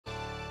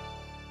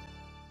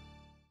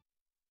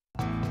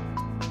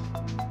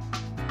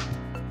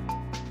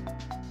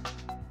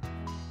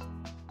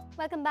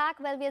Welcome back.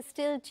 Well, we are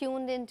still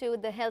tuned into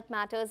the Health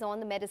Matters on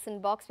the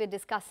Medicine Box. We're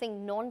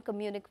discussing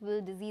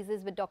non-communicable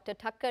diseases with Dr.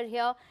 Thacker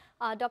here.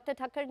 Dr.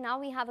 Thacker, now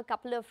we have a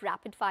couple of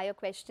rapid-fire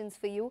questions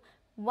for you.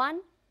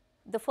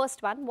 The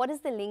first one, what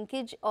is the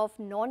linkage of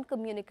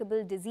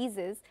non-communicable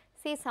diseases,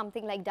 say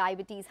something like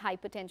diabetes,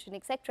 hypertension,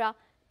 etc.,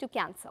 to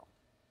cancer?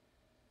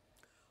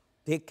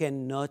 They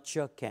can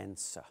nurture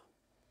cancer.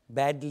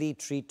 Badly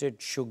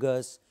treated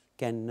sugars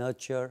can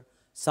nurture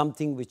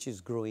something which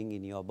is growing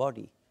in your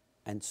body,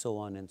 and so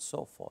on and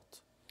so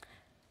forth.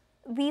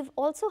 We've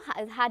also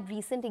had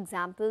recent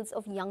examples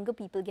of younger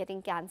people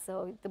getting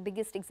cancer. The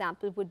biggest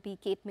example would be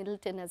Kate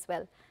Middleton as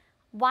well.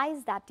 Why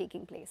is that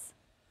taking place?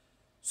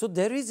 So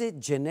there is a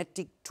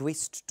genetic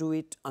twist to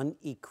it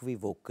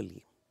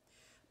unequivocally.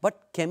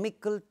 But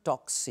chemical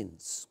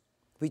toxins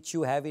which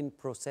you have in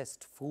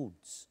processed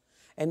foods,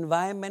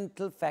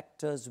 environmental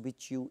factors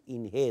which you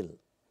inhale,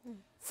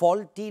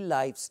 faulty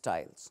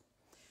lifestyles,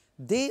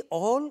 they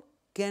all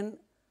can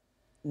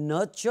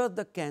nurture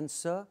the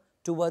cancer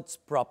towards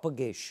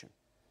propagation.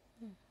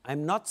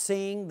 I'm not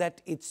saying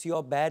that it's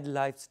your bad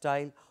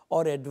lifestyle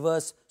or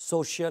adverse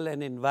social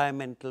and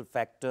environmental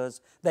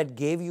factors that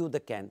gave you the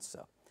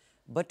cancer.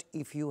 But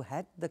if you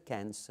had the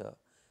cancer,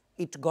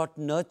 it got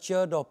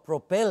nurtured or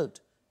propelled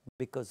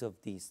because of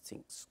these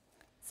things.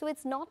 So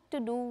it's not to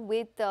do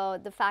with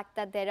the fact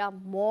that there are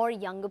more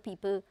younger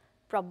people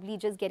probably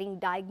just getting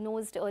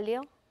diagnosed earlier?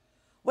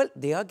 Well,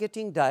 they are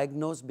getting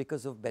diagnosed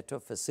because of better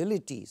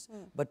facilities,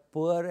 but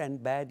poor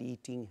and bad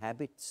eating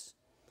habits,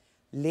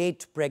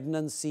 late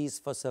pregnancies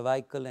for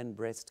cervical and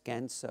breast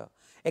cancer,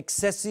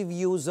 excessive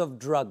use of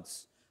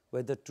drugs,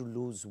 whether to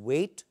lose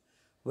weight,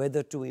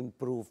 whether to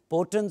improve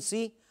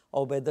potency,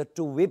 or whether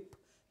to whip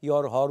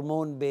your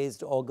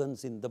hormone-based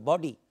organs in the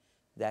body,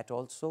 that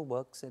also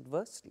works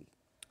adversely.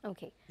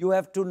 Okay. You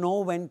have to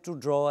know when to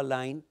draw a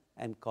line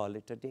and call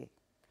it a day.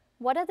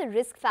 What are the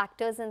risk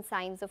factors and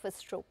signs of a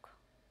stroke?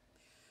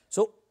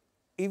 So,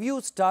 if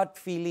you start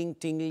feeling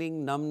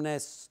tingling,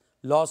 numbness,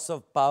 loss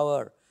of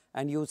power,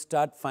 and you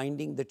start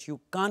finding that you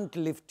can't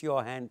lift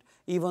your hand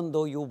even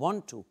though you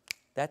want to,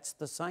 that's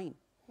the sign.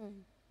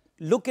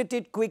 Look at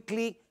it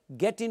quickly,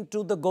 get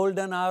into the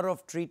golden hour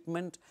of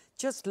treatment.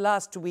 Just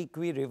last week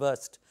we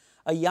reversed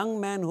a young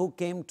man who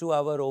came to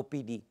our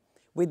OPD.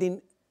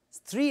 Within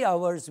 3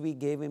 hours we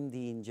gave him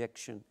the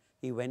injection.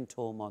 He went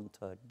home on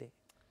third day.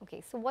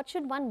 Okay, so what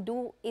should one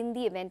do in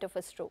the event of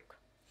a stroke?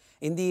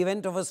 In the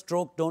event of a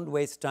stroke, don't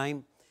waste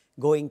time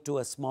going to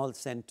a small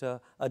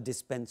center, a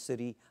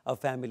dispensary, a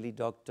family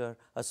doctor,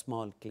 a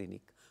small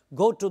clinic.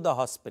 Go to the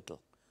hospital.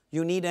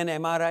 You need an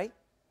MRI,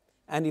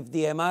 and if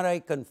the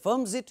MRI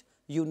confirms it,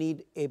 you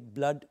need a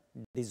blood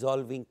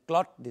dissolving,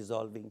 clot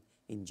dissolving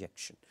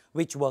injection,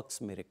 which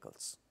works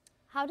miracles.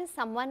 How does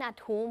someone at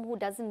home who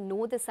doesn't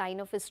know the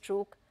sign of a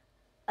stroke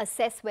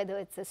assess whether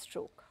it's a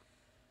stroke?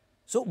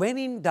 So when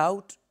in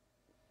doubt,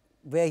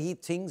 where he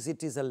thinks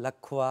it is a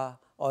lakwa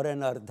or an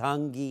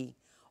ardhangi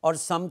or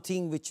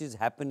something which is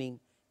happening,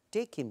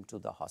 take him to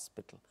the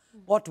hospital.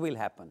 What will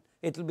happen?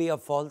 It will be a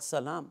false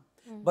alarm.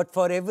 But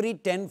for every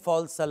 10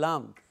 false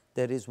alarm,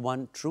 there is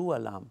one true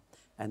alarm,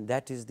 and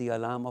that is the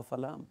alarm of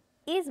alarm.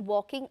 Is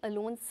walking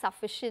alone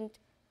sufficient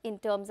in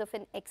terms of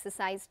an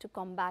exercise to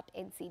combat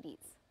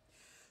NCDs?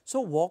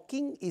 So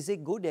walking is a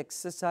good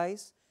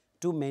exercise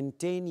to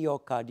maintain your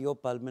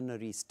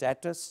cardiopulmonary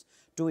status,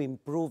 to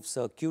improve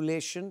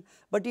circulation,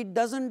 but it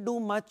doesn't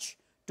do much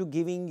to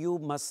giving you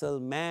muscle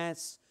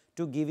mass,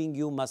 to giving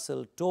you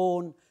muscle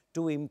tone,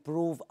 to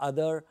improve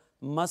other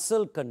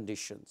muscle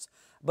conditions.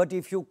 But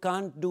if you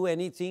can't do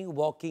anything,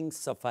 walking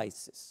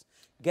suffices.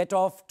 Get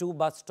off 2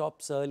 bus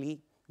stops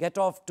early, get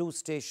off 2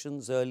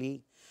 stations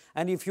early,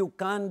 and if you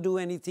can't do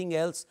anything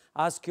else,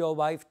 ask your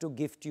wife to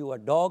gift you a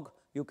dog.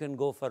 You can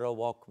go for a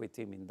walk with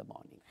him in the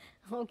morning.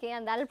 Okay,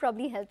 and that'll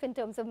probably help in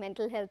terms of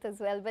mental health as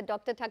well. But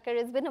Dr. Thacker,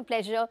 it's been a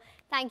pleasure.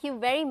 Thank you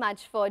very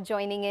much for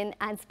joining in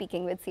and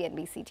speaking with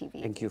CNBC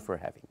TV. Thank you for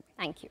having me.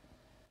 Thank you.